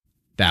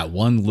that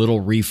one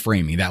little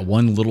reframing, that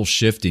one little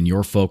shift in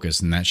your focus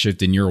and that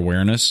shift in your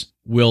awareness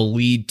will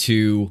lead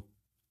to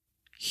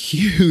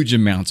huge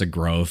amounts of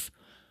growth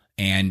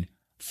and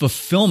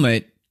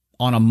fulfillment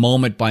on a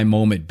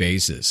moment-by-moment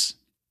basis.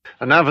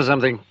 And now for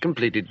something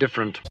completely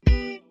different.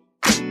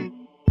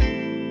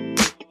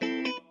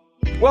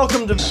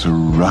 Welcome to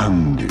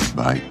Surrounded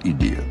by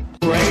Idiots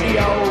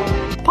Radio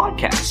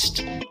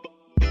Podcast.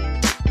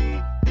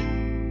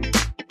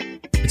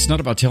 It's not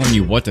about telling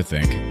you what to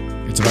think.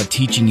 It's about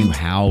teaching you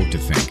how to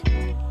think.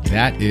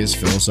 That is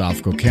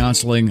Philosophical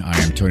Counseling. I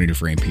am Tony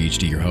Dufresne,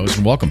 PhD, your host,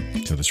 and welcome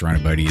to the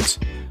Surrounded by Idiots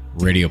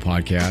Radio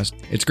Podcast.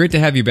 It's great to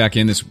have you back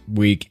in this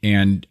week,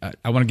 and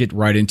I want to get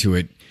right into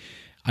it.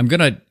 I'm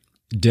going to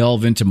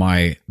delve into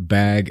my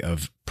bag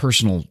of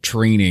personal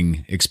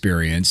training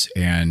experience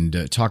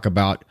and talk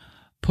about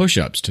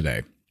push-ups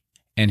today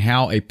and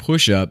how a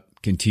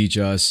push-up can teach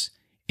us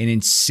an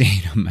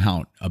insane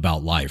amount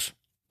about life.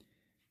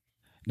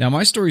 Now,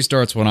 my story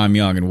starts when I'm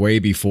young and way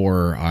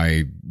before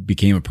I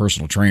became a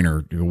personal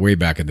trainer, way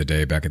back in the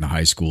day, back in the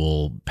high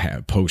school,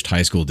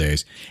 post-high school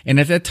days. And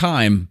at that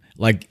time,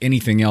 like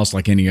anything else,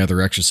 like any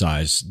other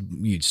exercise,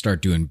 you'd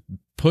start doing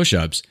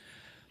push-ups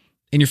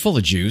and you're full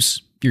of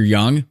juice. You're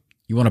young.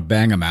 You want to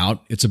bang them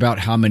out. It's about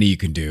how many you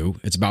can do.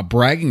 It's about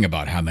bragging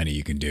about how many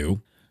you can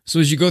do. So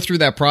as you go through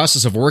that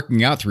process of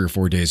working out 3 or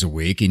 4 days a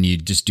week and you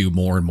just do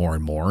more and more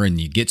and more and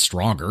you get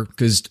stronger,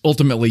 because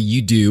ultimately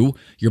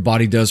your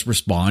body does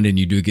respond and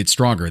you do get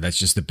stronger. That's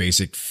just the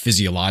basic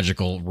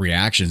physiological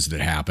reactions that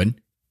happen.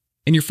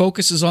 And your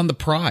focus is on the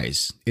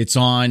prize. It's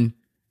on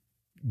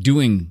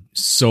doing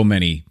so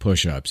many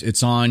push-ups.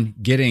 It's on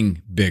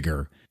getting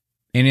bigger.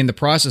 And in the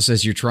process,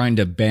 as you're trying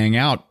to bang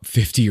out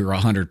 50 or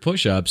 100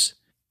 push-ups,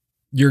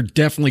 you're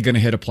definitely going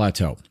to hit a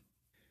plateau.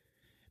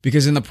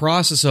 Because in the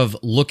process of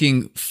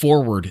looking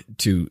forward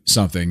to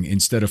something,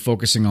 instead of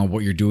focusing on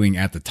what you're doing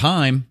at the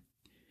time,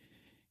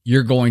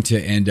 you're going to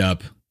end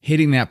up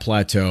hitting that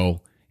plateau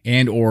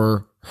and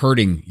or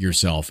hurting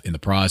yourself in the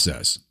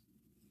process.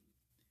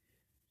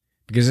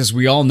 Because as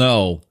we all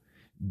know,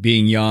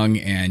 being young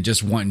and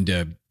just wanting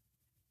to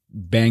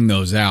bang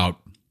those out,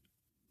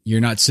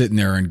 you're not sitting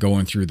there and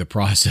going through the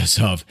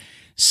process of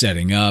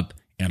setting up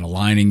and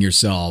aligning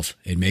yourself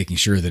and making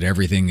sure that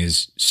everything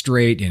is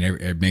straight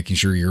and making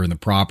sure you're in the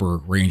proper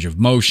range of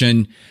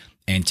motion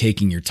and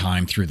taking your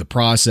time through the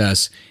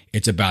process.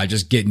 It's about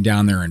just getting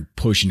down there and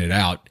pushing it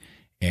out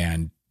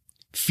and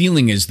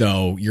feeling as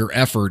though your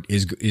effort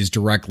is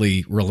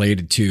directly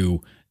related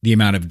to the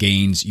amount of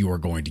gains you are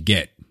going to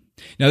get.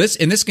 Now,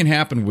 this can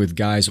happen with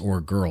guys or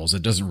girls.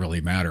 It doesn't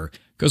really matter,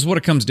 because what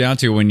it comes down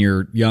to when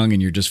you're young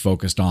and you're just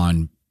focused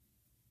on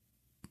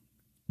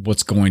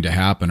what's going to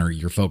happen, or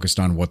you're focused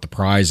on what the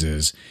prize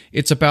is,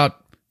 it's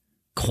about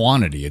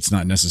quantity. It's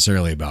not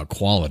necessarily about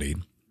quality.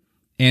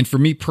 And for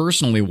me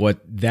personally,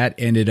 what that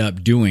ended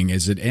up doing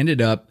is I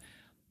ended up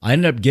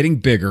getting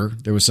bigger.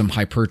 There was some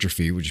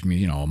hypertrophy, which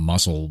means,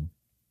 muscle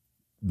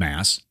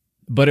mass,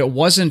 but it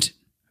wasn't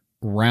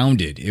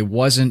rounded. It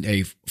wasn't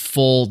a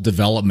full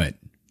development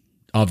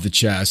of the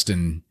chest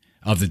and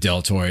of the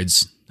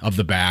deltoids, of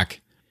the back.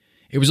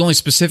 It was only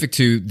specific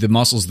to the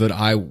muscles that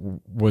I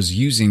was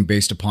using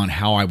based upon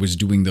how I was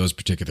doing those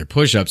particular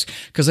push-ups,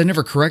 because I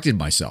never corrected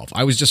myself.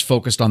 I was just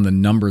focused on the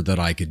number that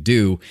I could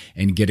do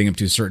and getting up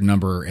to a certain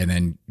number and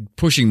then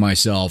pushing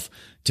myself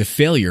to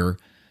failure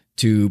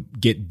to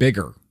get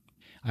bigger.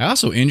 I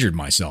also injured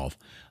myself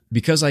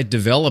because I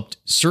developed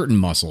certain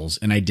muscles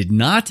and I did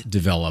not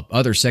develop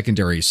other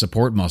secondary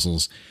support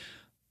muscles.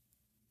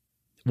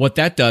 What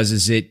that does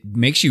is it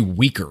makes you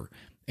weaker.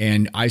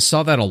 And I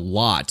saw that a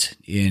lot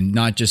in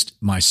not just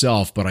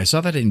myself, but I saw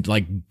that in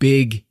like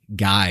big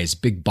guys,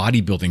 big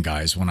bodybuilding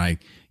guys when I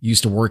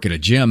used to work at a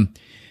gym.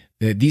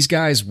 These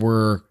guys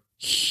were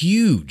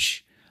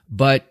huge,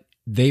 but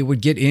they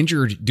would get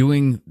injured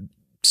doing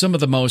some of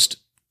the most,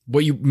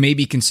 what you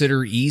maybe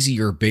consider easy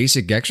or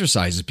basic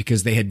exercises,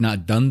 because they had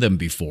not done them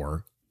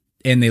before.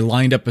 And they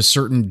lined up a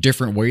certain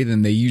different way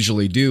than they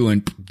usually do.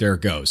 And there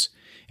it goes.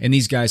 And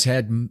these guys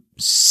had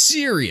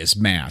serious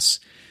mass,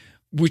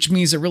 which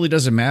means it really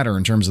doesn't matter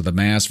in terms of the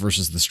mass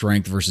versus the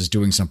strength versus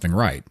doing something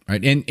right?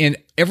 And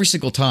every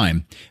single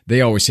time,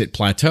 they always hit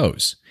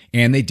plateaus.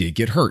 And they did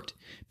get hurt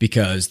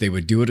because they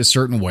would do it a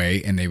certain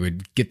way and they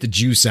would get the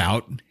juice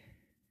out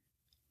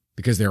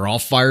because they're all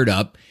fired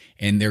up.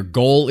 And their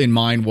goal in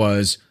mind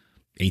was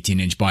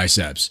 18-inch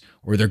biceps,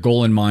 or their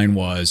goal in mind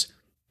was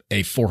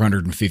a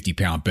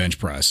 450-pound bench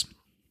press.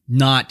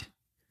 Not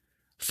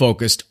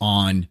focused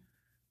on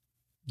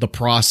the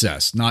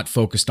process, not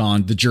focused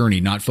on the journey,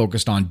 not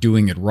focused on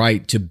doing it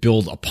right to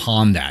build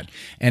upon that.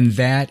 And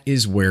that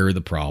is where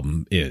the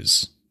problem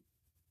is.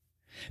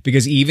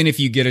 Because even if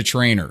you get a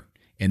trainer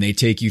and they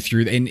take you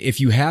through, and if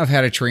you have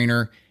had a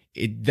trainer,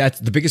 that's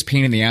the biggest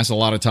pain in the ass a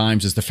lot of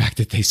times, is the fact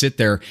that they sit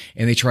there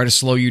and they try to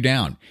slow you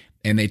down,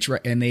 and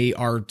they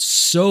are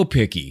so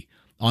picky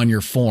on your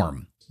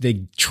form.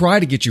 They try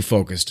to get you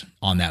focused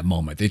on that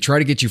moment. They try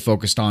to get you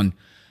focused on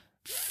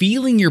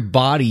feeling your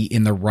body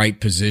in the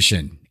right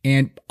position.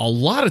 And a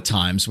lot of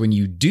times when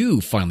you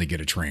do finally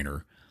get a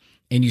trainer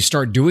and you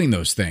start doing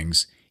those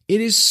things,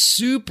 it is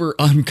super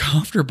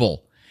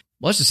uncomfortable.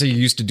 Let's just say you're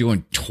used to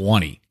doing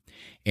 20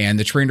 and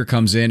the trainer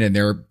comes in and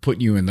they're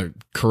putting you in the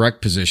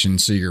correct position.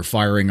 So you're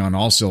firing on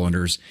all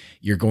cylinders.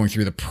 You're going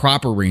through the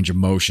proper range of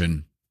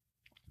motion.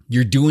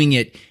 You're doing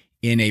it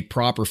in a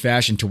proper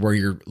fashion to where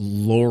you're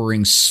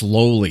lowering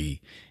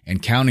slowly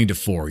and counting to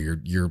 4.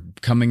 You're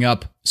coming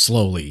up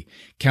slowly,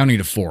 counting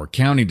to 4,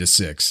 counting to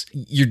 6.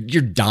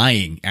 You're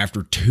dying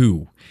after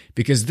 2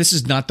 because this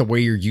is not the way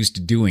you're used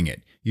to doing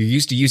it. You're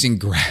used to using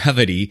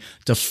gravity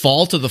to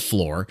fall to the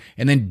floor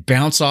and then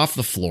bounce off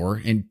the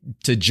floor and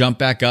to jump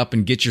back up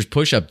and get your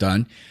push-up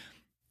done,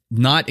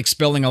 not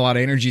expelling a lot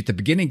of energy at the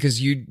beginning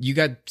because you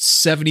got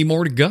 70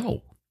 more to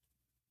go.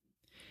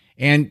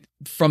 And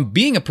from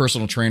being a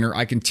personal trainer,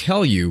 I can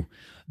tell you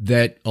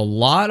that a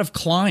lot of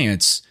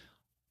clients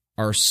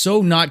are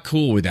so not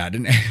cool with that,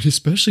 and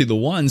especially the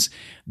ones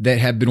that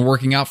have been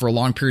working out for a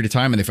long period of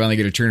time and they finally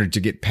get a trainer to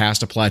get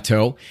past a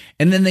plateau,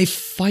 and then they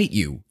fight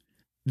you.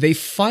 They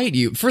fight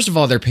you. First of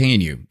all, they're paying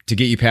you to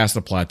get you past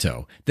the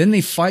plateau. Then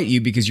they fight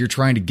you because you're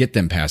trying to get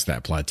them past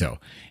that plateau.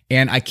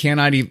 And I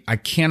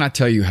cannot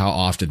tell you how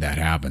often that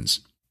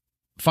happens.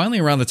 Finally,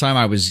 around the time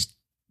I was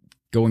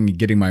going and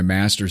getting my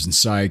master's in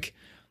psych,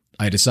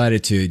 I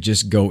decided to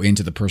just go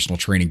into the personal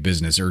training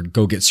business or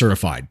go get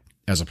certified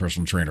as a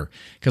personal trainer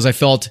because I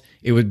felt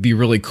it would be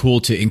really cool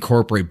to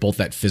incorporate both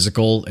that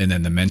physical and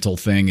then the mental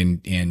thing.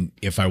 And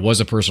if I was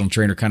a personal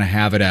trainer, kind of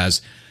have it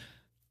as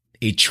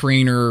a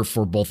trainer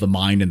for both the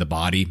mind and the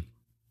body.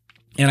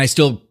 And I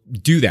still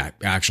do that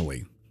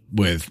actually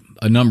with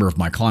a number of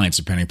my clients,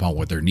 depending upon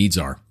what their needs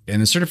are.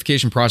 And the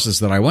certification process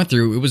that I went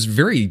through, it was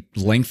very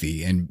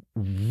lengthy and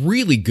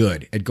really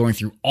good at going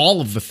through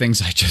all of the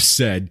things I just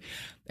said.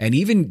 And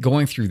even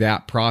going through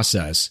that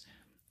process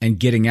and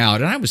getting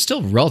out, and I was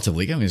still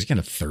relatively, I was kind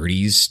of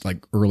 30s,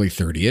 like early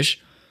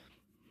 30-ish.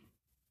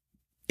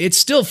 It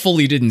still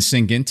fully didn't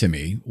sink into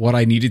me what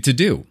I needed to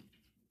do.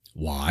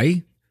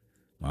 Why?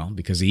 Well,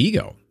 because of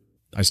ego.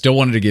 I still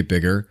wanted to get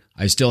bigger.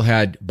 I still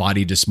had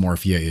body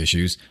dysmorphia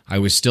issues. I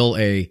was still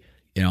a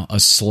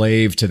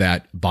slave to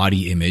that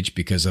body image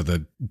because of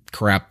the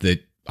crap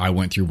that I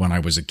went through when I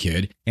was a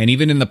kid. And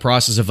even in the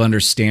process of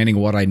understanding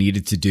what I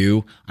needed to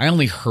do, I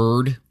only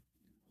heard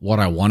what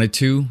I wanted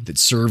to that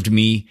served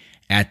me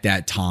at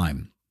that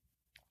time,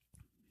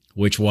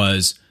 which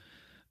was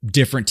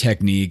different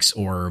techniques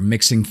or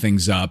mixing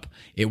things up.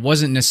 It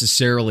wasn't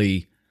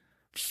necessarily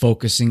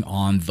focusing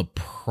on the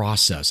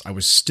process. I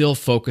was still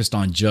focused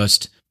on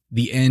just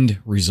the end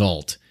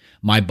result.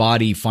 My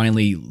body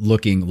finally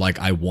looking like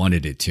I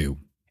wanted it to.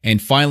 And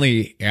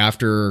finally,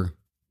 after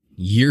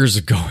years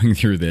of going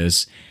through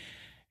this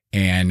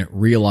and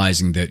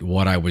realizing that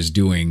what I was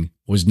doing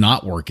was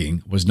not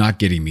working, was not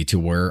getting me to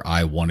where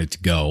I wanted to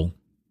go,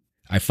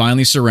 I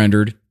finally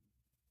surrendered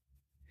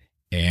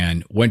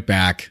and went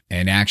back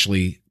and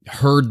actually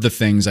heard the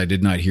things I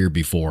did not hear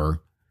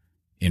before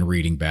in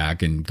reading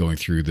back and going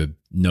through the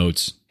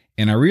notes.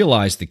 And I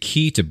realized the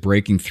key to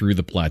breaking through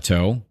the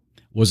plateau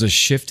was a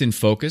shift in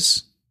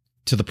focus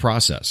to the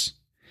process.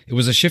 It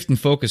was a shift in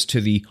focus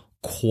to the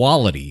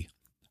quality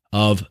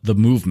of the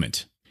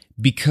movement,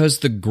 because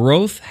the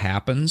growth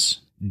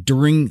happens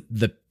during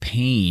the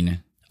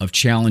pain of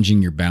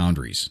challenging your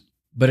boundaries.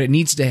 But it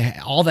needs to,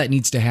 all that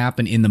needs to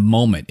happen in the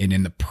moment and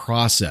in the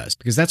process,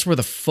 because that's where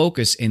the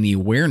focus and the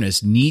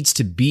awareness needs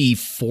to be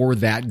for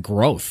that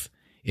growth.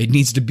 It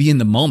needs to be in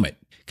the moment.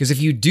 Because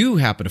if you do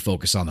happen to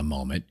focus on the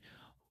moment,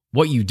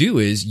 what you do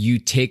is you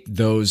take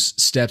those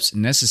steps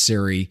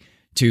necessary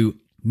to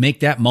make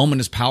that moment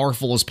as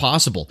powerful as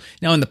possible.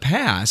 Now, in the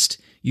past,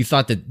 you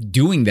thought that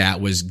doing that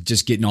was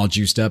just getting all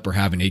juiced up or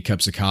having 8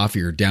 cups of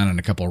coffee or down on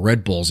a couple of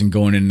Red Bulls and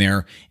going in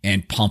there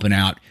and pumping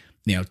out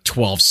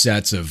 12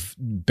 sets of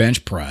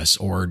bench press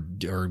or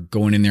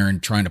going in there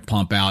and trying to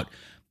pump out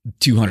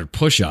 200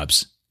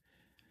 push-ups,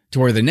 to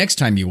where the next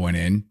time you went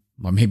in,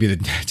 well, maybe the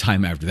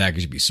time after that,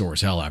 because you'd be sore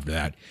as hell after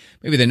that,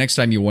 maybe the next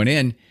time you went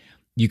in,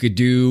 you could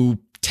do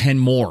 10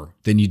 more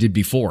than you did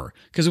before,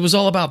 because it was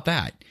all about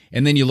that.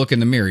 And then you look in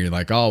the mirror, you're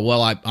like, oh,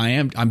 well,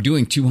 I'm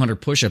doing 200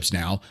 push-ups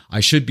now. I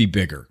should be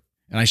bigger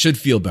and I should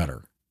feel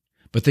better.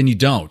 But then you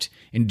don't.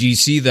 And do you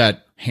see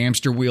that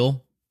hamster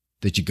wheel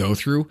that you go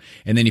through?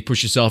 And then you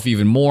push yourself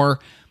even more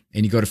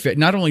and you go to,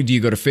 not only do you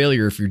go to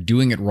failure, if you're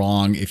doing it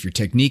wrong, if your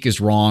technique is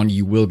wrong,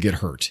 you will get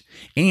hurt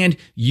and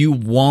you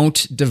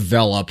won't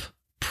develop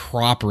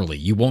properly.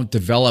 You won't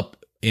develop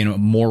in a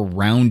more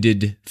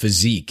rounded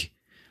physique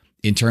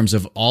in terms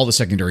of all the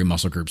secondary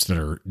muscle groups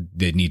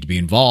that need to be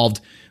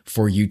involved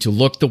for you to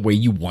look the way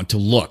you want to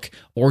look,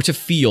 or to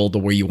feel the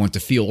way you want to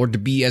feel, or to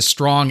be as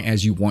strong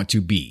as you want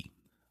to be.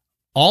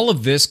 All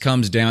of this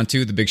comes down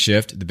to the big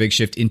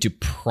shift into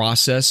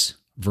process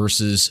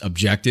versus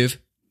objective,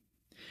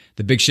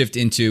 the big shift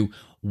into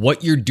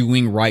what you're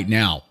doing right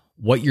now,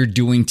 what you're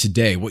doing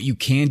today, what you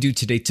can do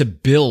today to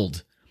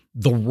build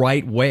the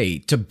right way,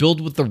 to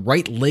build with the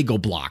right Lego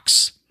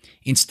blocks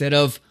instead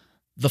of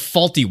the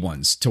faulty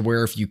ones, to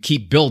where if you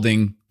keep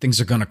building,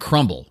 things are going to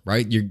crumble,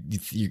 right?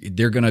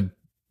 They're going to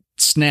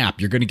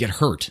snap. You're going to get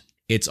hurt.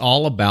 It's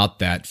all about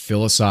that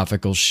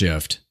philosophical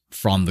shift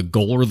from the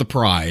goal or the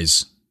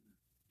prize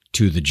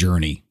to the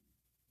journey.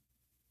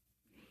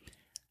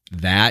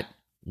 That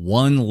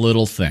one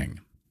little thing,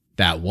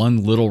 that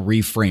one little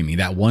reframing,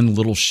 that one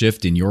little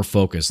shift in your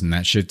focus and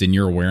that shift in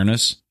your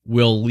awareness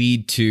will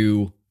lead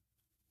to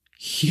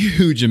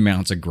huge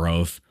amounts of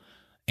growth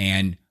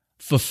and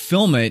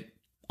fulfillment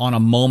on a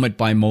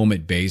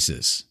moment-by-moment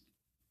basis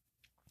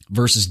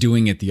versus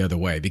doing it the other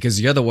way. Because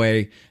the other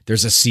way,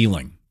 there's a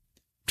ceiling.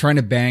 Trying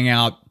to bang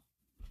out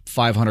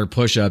 500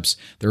 push-ups,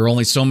 there are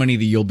only so many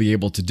that you'll be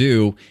able to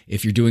do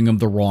if you're doing them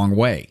the wrong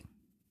way.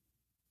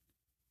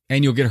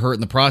 And you'll get hurt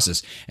in the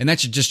process. And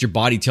that's just your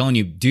body telling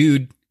you,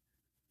 dude,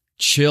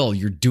 chill,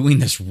 you're doing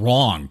this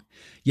wrong.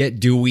 Yet,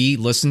 do we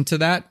listen to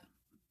that?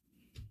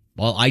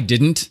 Well, I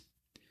didn't.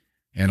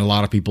 And a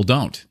lot of people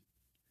don't.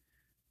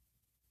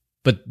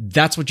 But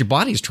that's what your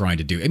body is trying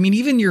to do. I mean,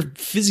 even your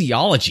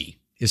physiology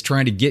is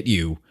trying to get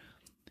you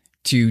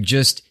to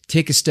just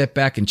take a step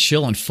back and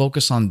chill and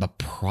focus on the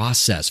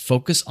process.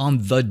 Focus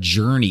on the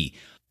journey.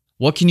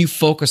 What can you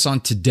focus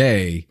on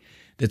today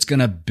that's going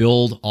to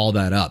build all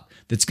that up?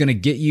 That's going to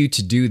get you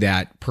to do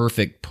that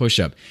perfect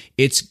push-up.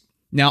 It's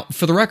now,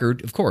 for the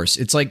record, of course,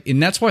 it's like,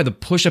 and that's why the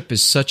push-up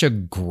is such a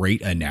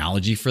great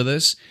analogy for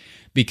this,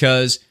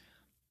 because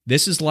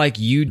this is like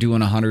you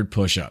doing 100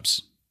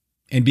 push-ups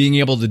and being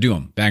able to do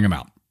them, bang them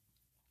out.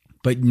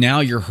 But now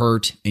you're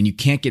hurt and you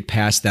can't get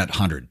past that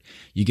 100.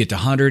 You get to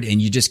 100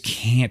 and you just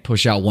can't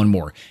push out one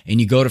more.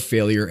 And you go to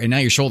failure and now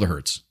your shoulder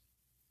hurts.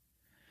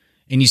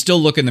 And you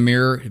still look in the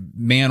mirror,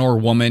 man or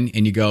woman,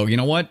 and you go, you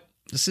know what?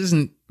 This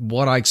isn't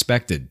what I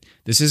expected.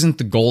 This isn't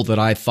the goal that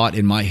I thought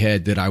in my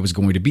head that I was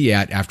going to be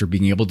at after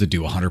being able to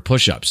do 100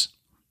 push-ups.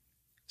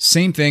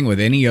 Same thing with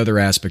any other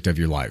aspect of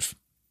your life.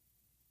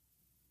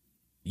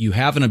 You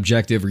have an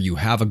objective or you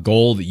have a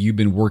goal that you've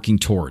been working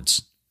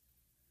towards.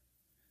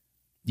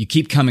 You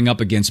keep coming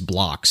up against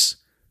blocks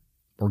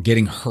or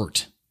getting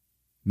hurt.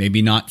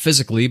 Maybe not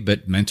physically,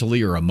 but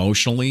mentally or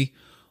emotionally,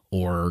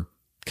 or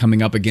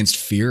coming up against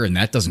fear, and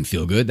that doesn't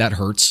feel good. That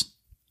hurts.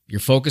 You're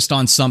focused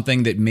on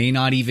something that may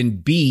not even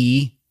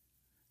be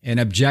an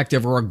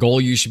objective or a goal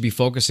you should be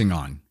focusing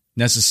on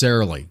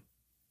necessarily.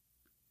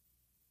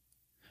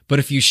 But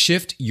if you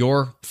shift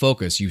your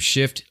focus, you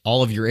shift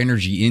all of your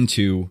energy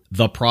into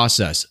the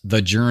process,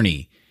 the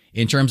journey,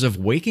 in terms of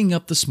waking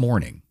up this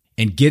morning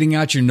and getting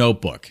out your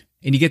notebook,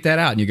 and you get that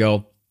out and you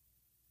go,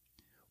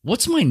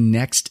 what's my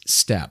next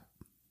step?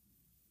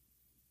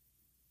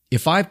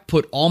 If I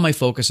put all my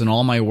focus and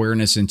all my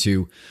awareness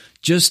into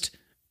just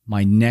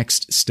my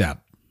next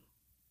step,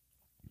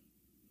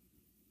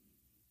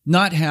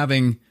 not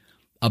having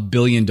 $1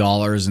 billion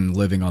and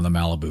living on the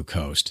Malibu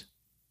coast,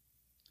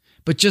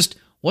 but just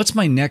what's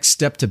my next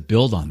step to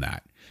build on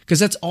that? Because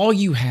that's all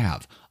you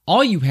have.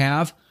 All you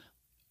have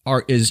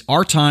is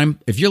our time.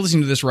 If you're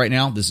listening to this right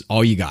now, this is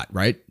all you got,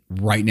 right?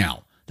 Right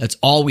now. That's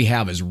all we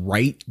have is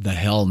right the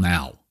hell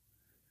now.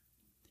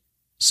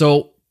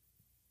 So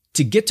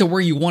to get to where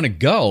you want to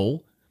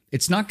go,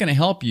 it's not going to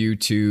help you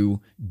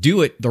to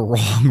do it the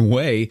wrong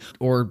way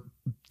or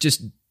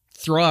just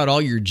throw out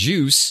all your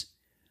juice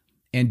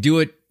and do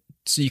it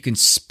so you can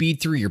speed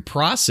through your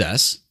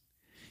process.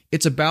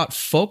 It's about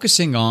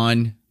focusing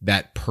on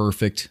that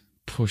perfect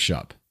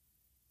push-up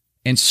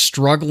and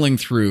struggling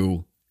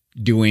through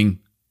doing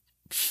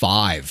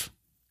 5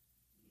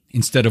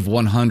 instead of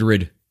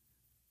 100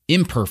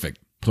 imperfect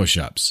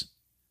push-ups.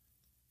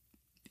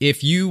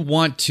 If you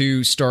want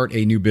to start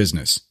a new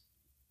business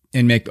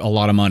and make a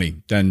lot of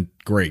money, then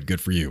great, good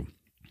for you.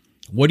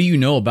 What do you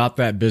know about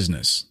that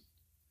business?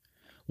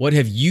 What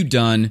have you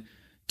done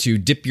to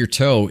dip your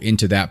toe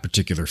into that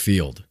particular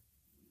field?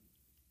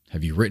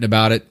 Have you written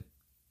about it?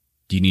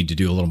 Do you need to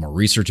do a little more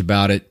research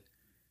about it?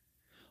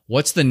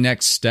 What's the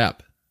next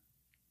step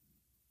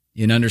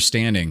in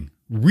understanding,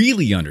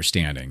 really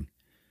understanding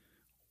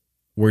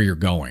where you're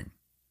going?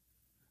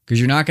 Because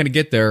you're not going to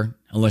get there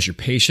unless you're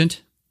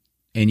patient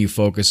and you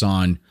focus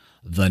on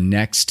the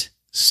next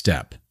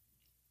step.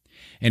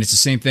 And it's the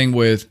same thing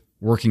with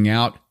working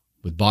out,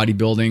 with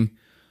bodybuilding,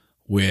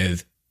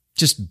 with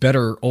just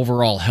better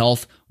overall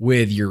health,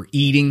 with your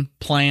eating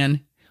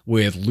plan,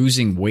 with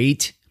losing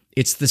weight.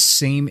 It's the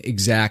same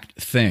exact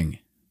thing.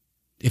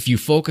 If you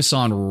focus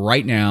on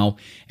right now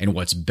and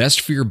what's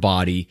best for your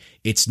body,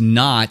 it's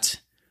not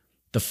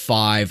the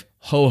 5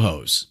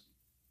 ho-hos.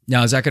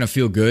 Now, is that going to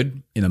feel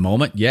good in the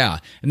moment? Yeah.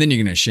 And then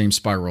you're going to shame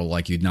spiral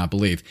like you'd not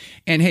believe.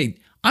 And hey,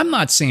 I'm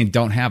not saying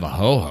don't have a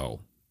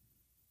ho-ho.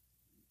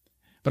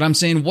 But I'm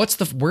saying where's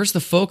the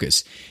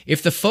focus?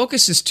 If the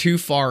focus is too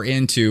far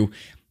into,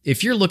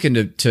 if you're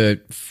looking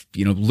to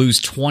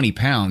lose 20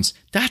 pounds,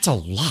 that's a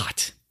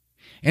lot.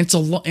 And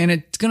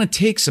it's going to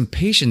take some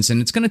patience,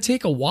 and it's going to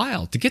take a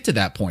while to get to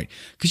that point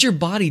because your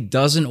body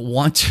doesn't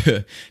want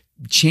to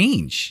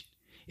change.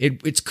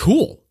 It's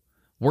cool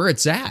where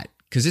it's at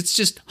because it's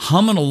just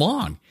humming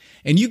along.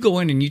 And you go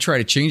in and you try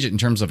to change it in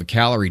terms of a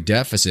calorie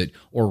deficit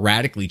or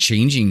radically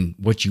changing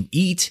what you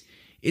eat,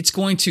 it's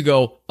going to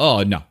go,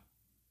 oh, no,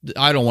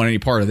 I don't want any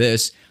part of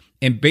this.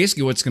 And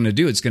basically what it's going to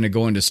do, it's going to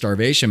go into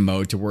starvation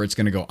mode to where it's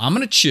going to go, I'm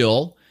going to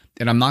chill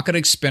and I'm not going to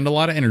expend a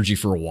lot of energy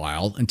for a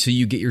while until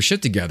you get your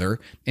shit together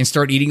and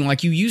start eating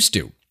like you used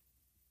to.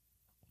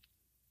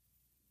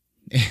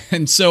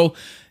 And so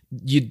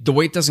the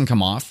weight doesn't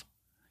come off.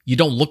 You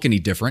don't look any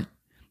different.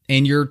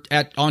 And you're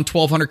on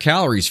 1,200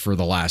 calories for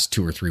the last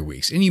 2 or 3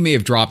 weeks. And you may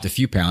have dropped a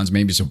few pounds,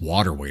 maybe some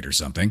water weight or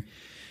something.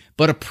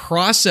 But a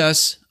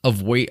process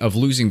of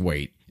losing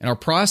weight and our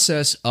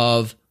process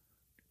of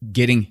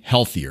getting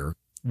healthier,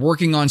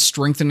 working on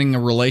strengthening a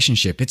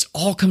relationship, it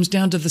all comes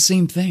down to the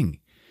same thing.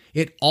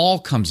 It all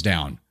comes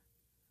down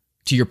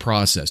to your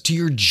process, to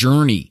your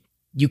journey.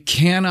 You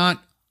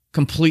cannot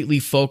completely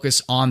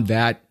focus on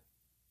that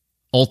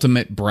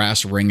ultimate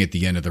brass ring at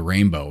the end of the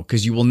rainbow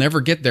because you will never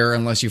get there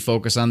unless you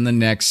focus on the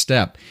next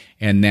step.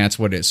 And that's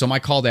what it is. So my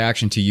call to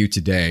action to you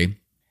today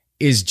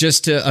is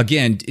just to,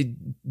 again,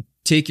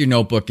 take your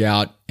notebook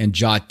out and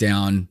jot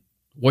down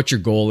what your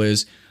goal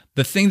is.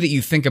 The thing that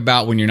you think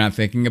about when you're not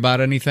thinking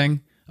about anything.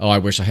 Oh, I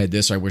wish I had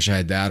this, or I wish I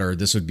had that, or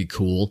this would be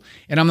cool.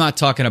 And I'm not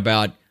talking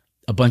about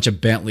a bunch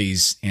of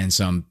Bentleys and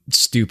some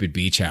stupid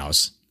beach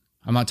house.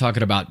 I'm not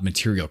talking about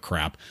material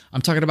crap.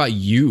 I'm talking about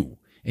you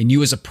and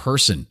you as a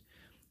person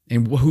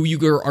and who you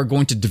are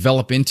going to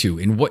develop into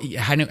and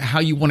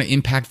how you want to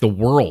impact the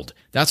world.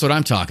 That's what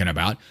I'm talking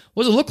about.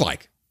 What does it look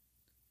like?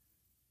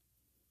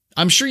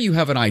 I'm sure you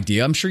have an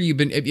idea. I'm sure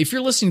if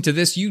you're listening to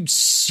this, you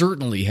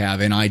certainly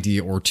have an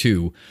idea or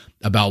two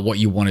about what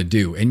you want to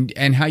do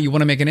and how you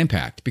want to make an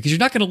impact, because you're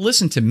not going to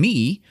listen to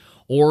me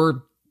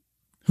or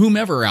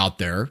whomever out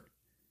there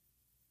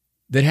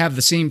that have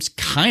the same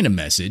kind of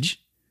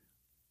message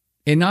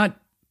and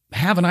not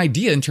have an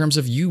idea in terms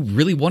of you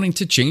really wanting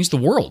to change the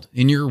world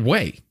in your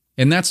way.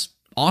 And that's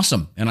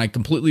awesome. And I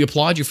completely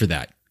applaud you for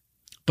that.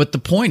 But the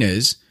point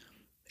is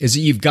that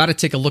you've got to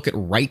take a look at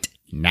right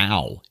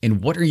now.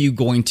 And what are you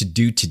going to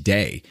do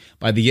today?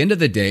 By the end of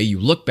the day, you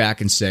look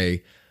back and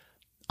say,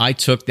 I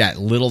took that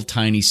little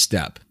tiny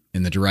step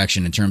in the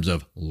direction in terms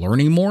of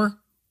learning more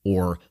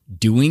or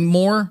doing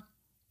more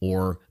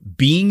or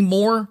being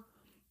more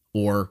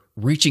or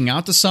reaching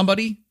out to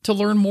somebody to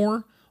learn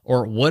more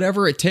or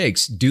whatever it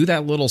takes. Do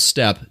that little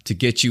step to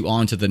get you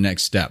on to the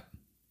next step.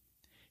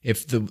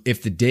 If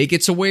the day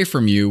gets away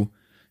from you,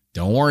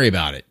 don't worry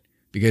about it,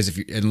 because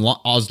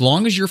as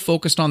long as you're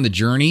focused on the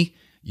journey,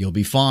 you'll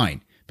be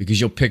fine, because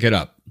you'll pick it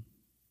up.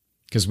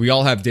 Because we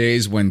all have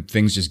days when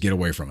things just get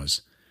away from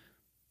us.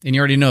 And you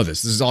already know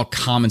this. This is all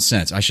common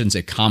sense. I shouldn't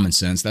say common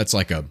sense. That's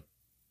like a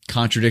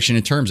contradiction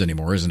in terms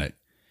anymore, isn't it?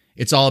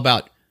 It's all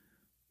about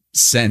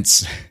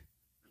sense.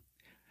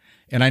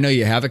 And I know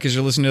you have it because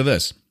you're listening to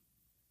this.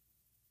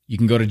 You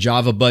can go to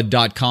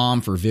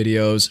javabud.com for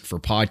videos, for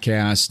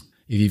podcasts.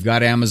 If you've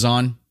got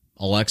Amazon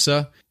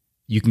Alexa,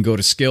 you can go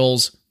to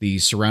Skills. The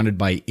Surrounded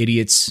by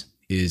Idiots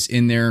is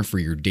in there for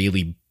your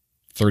daily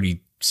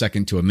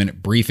 30-second to a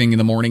minute briefing in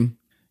the morning.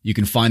 You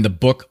can find the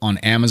book on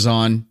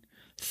Amazon.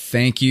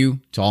 Thank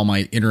you to all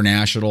my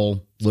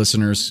international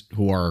listeners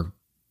who are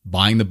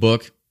buying the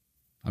book.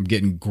 I'm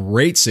getting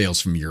great sales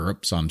from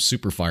Europe, so I'm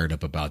super fired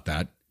up about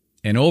that.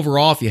 And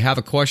overall, if you have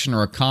a question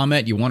or a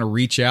comment, you want to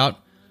reach out,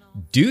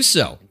 do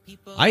so.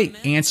 I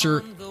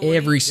answer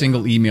every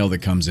single email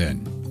that comes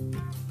in.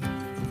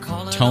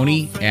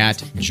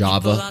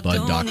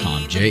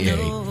 Tony@javabud.com.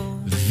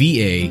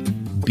 JAVABUD.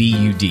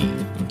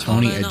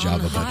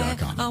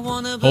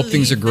 Tony@javabud.com. Hope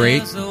things are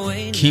great.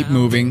 Keep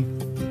moving.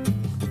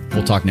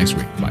 We'll talk next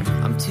week. Bye.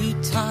 I'm too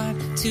tired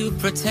to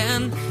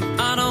pretend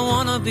I don't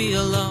want to be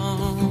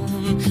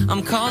alone.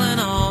 I'm calling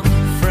all